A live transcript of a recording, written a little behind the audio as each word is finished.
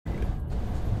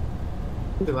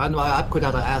Dude, I know I put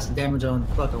out an ass damage on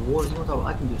fucking war. You know what?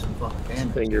 I can do some fucking I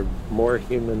damage. think you're more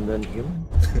human than human.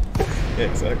 Yeah,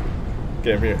 exactly.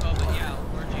 Okay, I'm here. Oh, but yeah,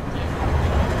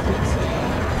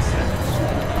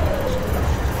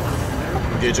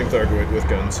 Engaging Thargoid with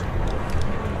guns.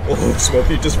 Oh,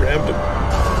 Smokey just rammed him.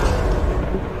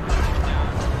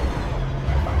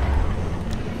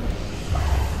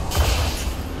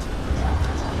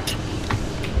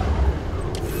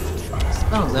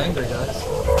 Sounds angry, guys.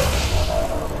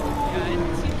 yeah,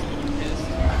 it seems a little pissed.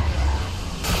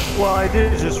 Well, I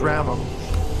did just ram him.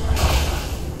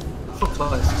 Fuck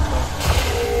twice.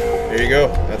 There you go.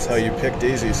 That's how you pick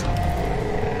daisies.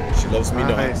 She loves me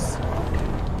Nice.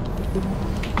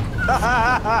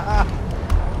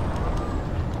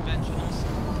 Conventionals.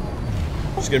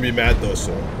 not. She's gonna be mad though,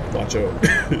 so watch out.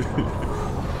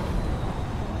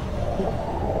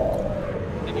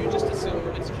 And you just assume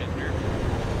it's gender.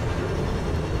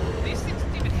 These things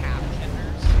don't even have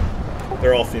genders.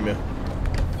 They're all female.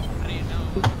 How do you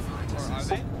know? Or are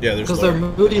they? Yeah, there's Because they're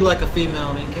Laura. moody like a female,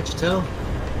 I mean, can't you tell?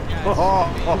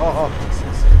 Yeah,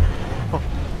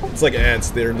 It's like ants.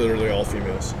 They're literally all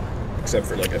females, except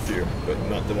for like a few, but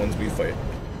not the ones we fight.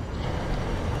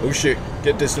 Oh shit!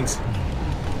 Get distance.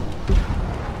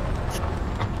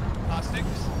 Caustics?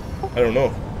 I don't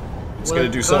know. It's What gonna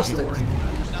a do caustic. something.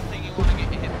 There's nothing you want to get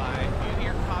hit by. If you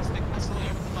hear caustic missile, you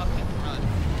fucking run.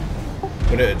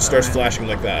 When it starts flashing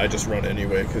like that, I just run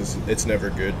anyway, because it's never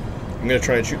good. I'm gonna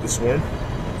try and shoot the swarm.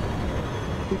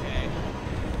 Okay.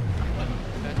 Put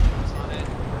vegetables on it.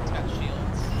 It's got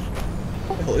shields.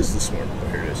 What the hell is the swarm? Oh,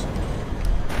 here it is.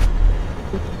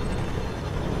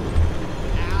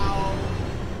 Ow.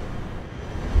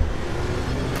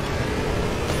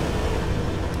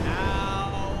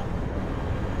 Ow.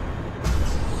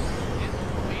 Get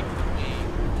away from me.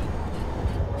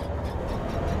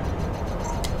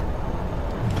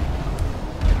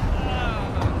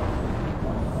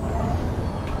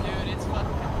 Dude, it's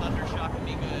fucking thundershocking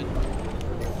me good.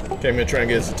 Okay, I'm gonna try and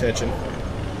get its attention. Oh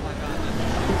my god,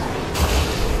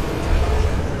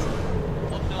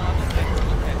 oh no,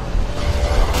 I'm okay.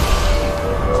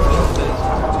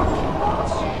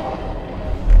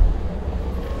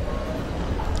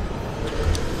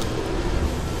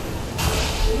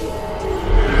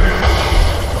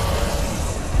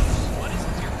 What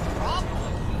is your problem?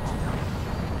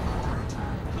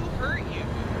 Who hurt you?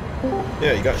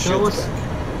 Yeah, you got Show shields us,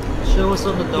 back. show us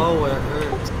on the doll where it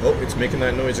hurts. Oh, it's making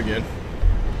that noise again.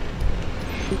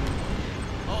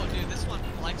 Oh, dude, this one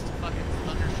likes to fucking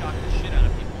thundershock the shit out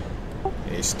of people.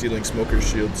 Yeah, he's stealing smokers'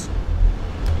 shields.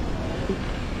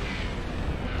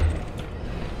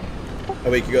 Oh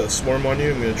wait, you got the swarm on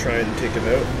you? I'm gonna try and take him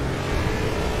out.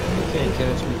 You can't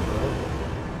catch me,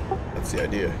 bro. That's the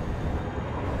idea.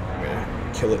 I'm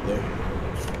gonna kill it though.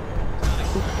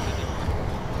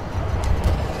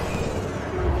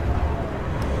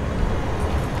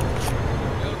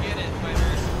 Go get it,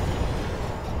 fighters.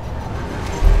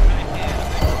 I can't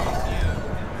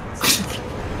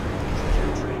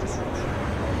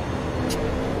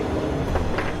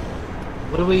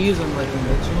What are we using, like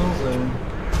conventionals or?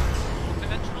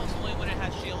 Conventionals only when it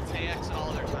has shields, AX at all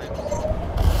other times.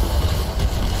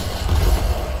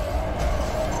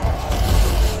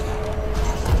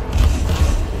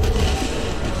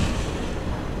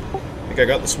 I think I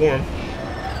got the swarm.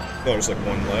 Oh, there's like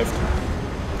one left.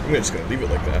 I'm just gonna leave it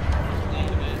like that.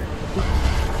 Leave it.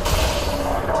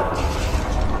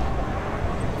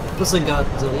 Listen,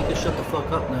 Godzilla, you can shut the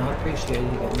fuck up now. I appreciate you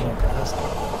getting more fast.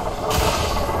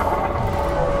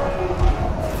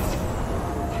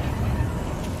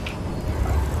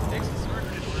 Take some sword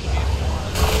and work it.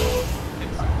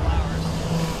 Pick some flowers.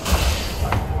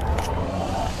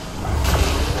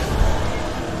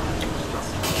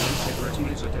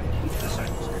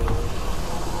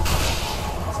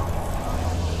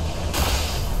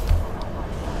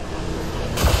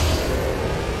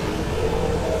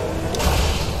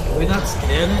 Are we not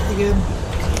scanning it again?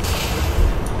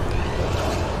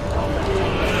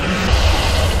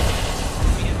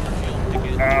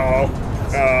 Ow!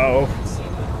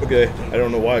 Ow! Okay, I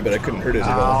don't know why, but I couldn't hurt it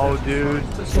at all. Ow, dude.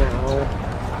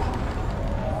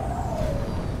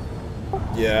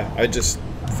 Yeah, I just...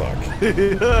 fuck.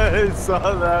 I saw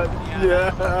that.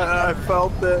 Yeah, I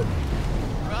felt it.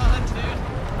 Run, dude.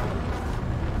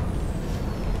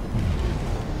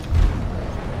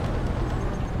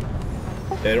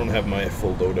 Yeah, I don't have my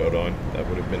full loadout on. That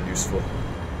would have been useful.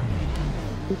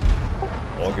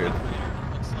 All good.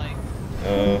 Looks like.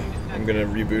 I'm gonna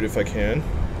reboot if I can.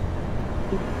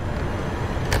 Okay,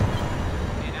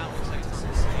 now it looks like it's on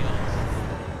the scales.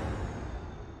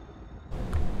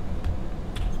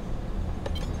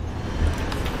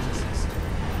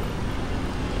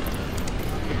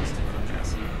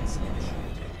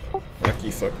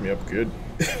 fucked me up good.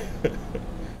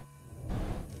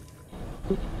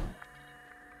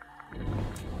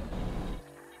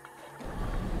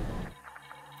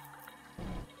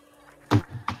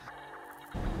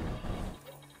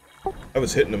 I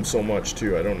was hitting him so much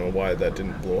too, I don't know why that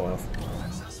didn't blow off.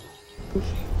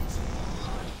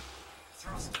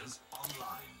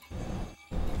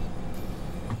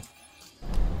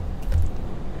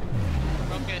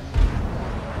 Rocket.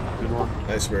 Good one.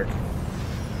 Nice work.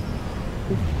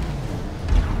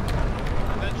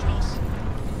 Conventionals.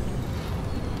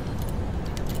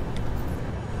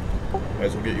 Might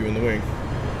as well get you in the wing.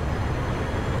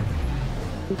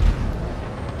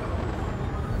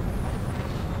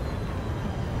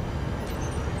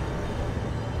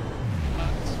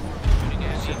 Shooting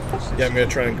at me. Yeah, I'm gonna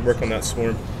try and work on that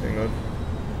swarm. Hang on.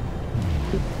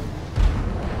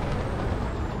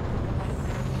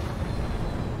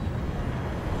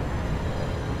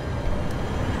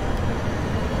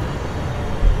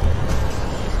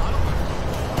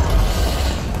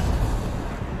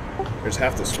 There's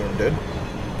half the swarm dead.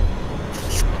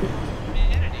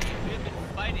 Humanity, we have been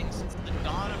fighting since the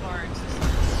dawn of our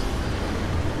existence.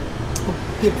 Oh,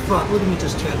 big fuck, look at me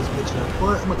just tear this bitch up.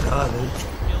 What? Oh my god, dude.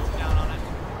 Shields down on it.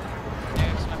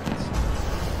 Dex weapons.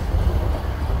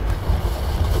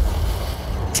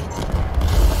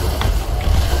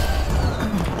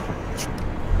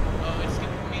 Oh, it's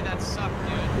giving me that suck,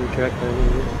 dude. You track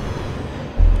enemy.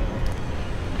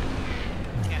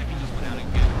 Canopy just went out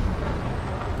again.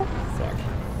 Fuck.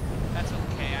 That's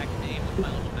okay, I can aim with my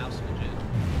little mouse widget.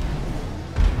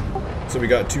 So we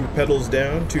got 2 pedals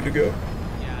down, 2 to go.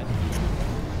 Yeah.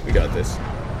 We got this.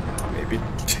 Maybe.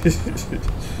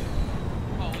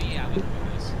 Oh yeah, we can do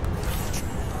this.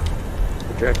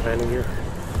 You track landing here.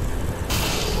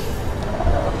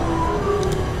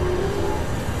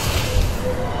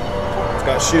 It's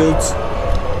got shields.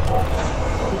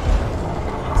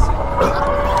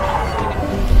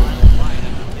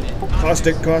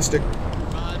 Caustic, caustic.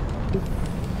 Run.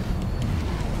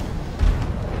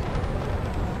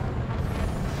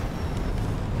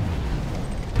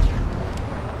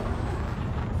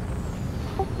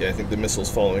 Yeah, I think the missile's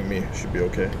following me. Should be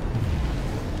okay. I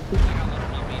got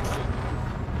left on me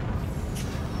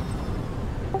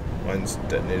too. Mine's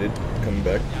detonated. Coming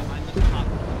back. Yeah, mine just popped.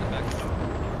 Coming back.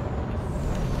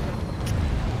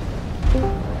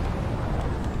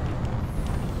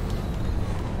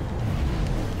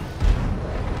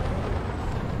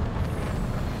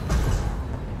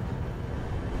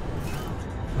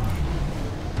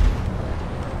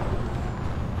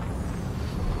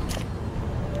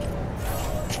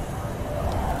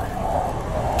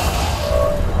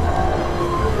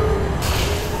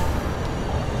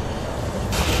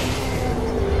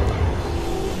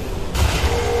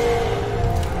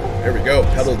 There we go.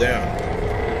 Pedal down.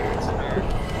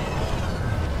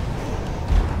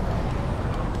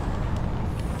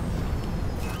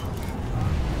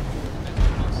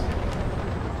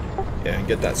 Yeah, and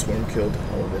get that swarm killed.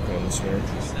 I'll work on the swarm.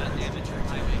 It's not damage or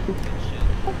highway. Good shit.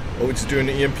 Oh, it's doing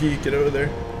an EMP. Get out of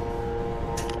there.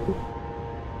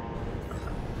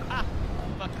 Ah!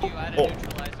 Fuck you, I had a Oh.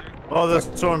 neutralizer. Oh, this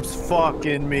storm's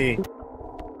fucking me.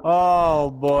 Oh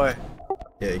boy.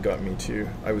 Yeah, he got me too.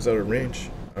 I was out of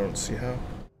range. I don't see how.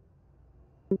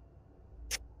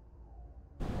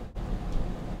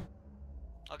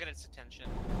 I'll get its attention.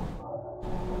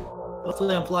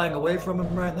 Hopefully I'm flying away from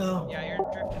him right now. Yeah, you're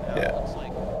drifting out, Yeah. looks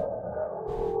like.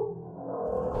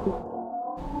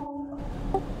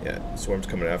 Yeah, swarm's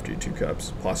coming after you, 2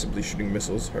 cops. Possibly shooting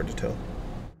missiles. Hard to tell.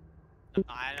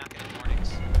 I'm not getting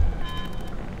warnings.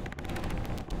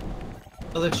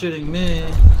 Oh, they're shooting me.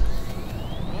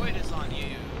 Void is on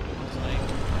you. Looks like.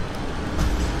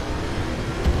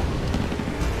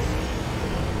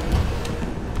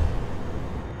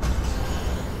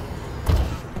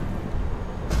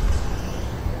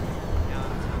 Now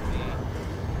it's on me.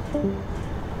 I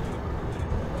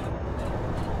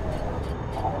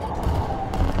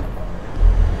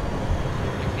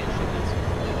can't shoot that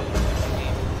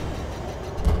game.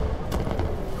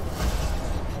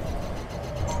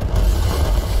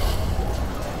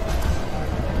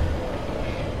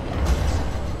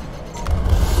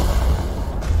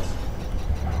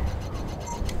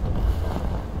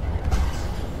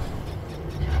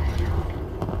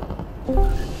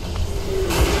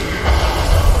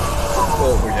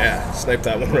 Oh, yeah. Snipe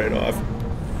that one right off.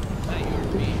 Is that you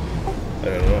or me? I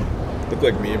don't know. Looked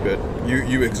like me, but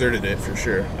you exerted it for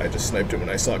sure. I just sniped it when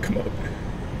I saw it come up.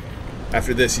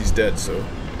 After this, he's dead, so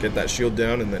get that shield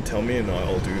down and then tell me and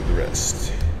I'll do the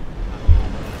rest.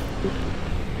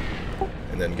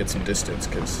 And then get some distance,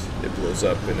 because it blows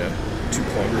up in a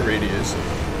 2-kilometer radius.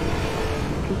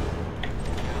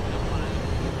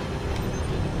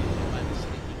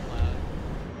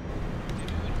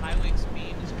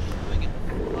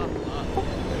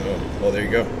 Oh, there you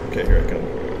go. Okay, here I come.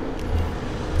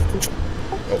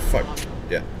 Oh, fuck.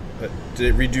 Yeah. Did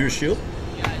it redo your shield?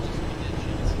 Yeah, I just redid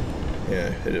shields. Yeah,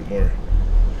 hit it more.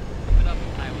 Keep it up,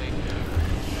 highway.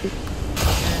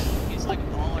 And he's like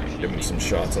all our Give him shield some people.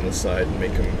 shots on the side and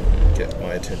make him get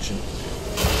my attention.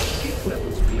 Keep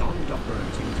levels beyond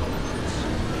operating tolerance.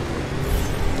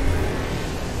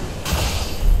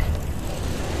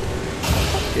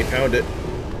 Okay, pound it.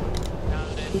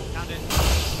 Pound it, pound it.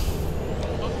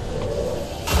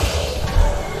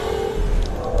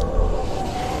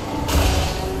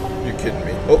 You're kidding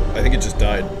me. Oh, I think it just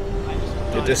died. I just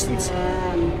Get thought distance.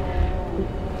 I'm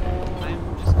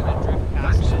just gonna drift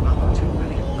past That's it. another 2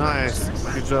 million.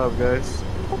 Nice. Good job, guys.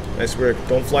 Nice work.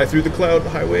 Don't fly through the cloud,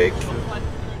 highway. Don't fly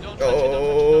through, don't touch it,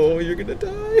 Oh, don't you're gonna die.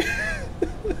 touch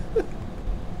it.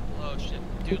 Oh shit.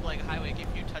 Dude, like highway,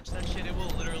 if you touch that shit, it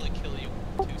will literally kill you.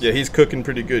 Yeah, he's cooking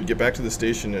pretty good. Get back to the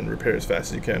station and repair as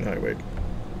fast as you can, highway.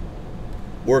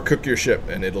 Or cook your ship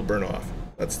and it'll burn off.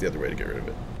 That's the other way to get rid of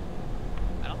it.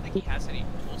 I don't think he has any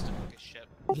tools to cook his ship.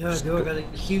 Yeah, I do. I got a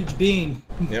huge beam.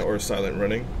 Yeah, or silent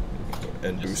running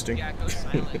and Just, boosting. Yeah, go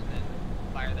silent and then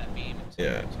fire that beam until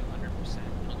Yeah. you're at 200%.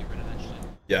 It'll get rid of that shit.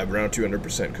 Yeah, around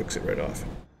 200% cooks it right off.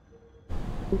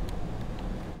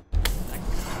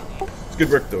 It's good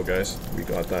work though, guys. We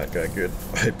got that guy good.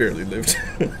 I barely lived.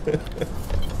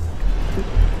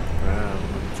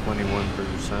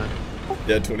 21%.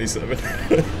 Yeah, 27.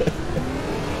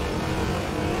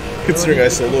 Considering I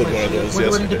soloed one of those When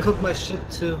do I need to yesterday. cook my ship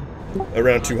too?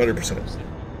 Around 200%.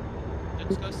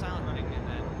 Just go silent running and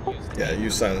then use the Yeah,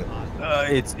 use silent.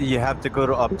 It's you have to go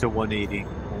to up to 180.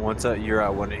 Once you're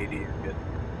at 180, you're good.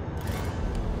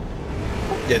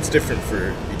 Yeah, it's different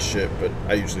for each ship, but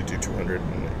I usually do 200.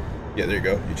 And yeah, there you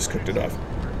go. You just cooked it off.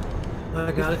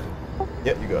 I got it.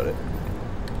 Yeah, you got it.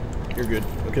 You're good.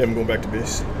 Okay, I'm going back to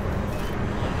base.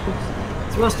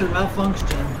 Thruster malfunction.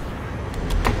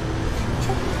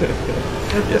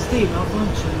 FSD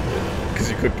malfunction.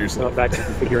 Because you cooked yourself. Back to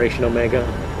configuration Omega.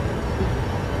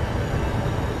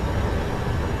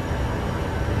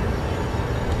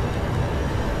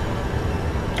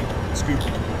 Scoop.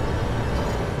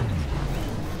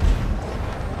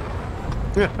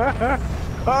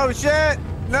 Oh shit!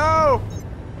 No!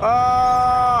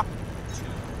 Ah!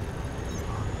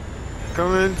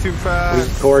 Coming too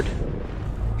fast. Cord.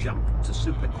 Jump to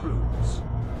super cruise.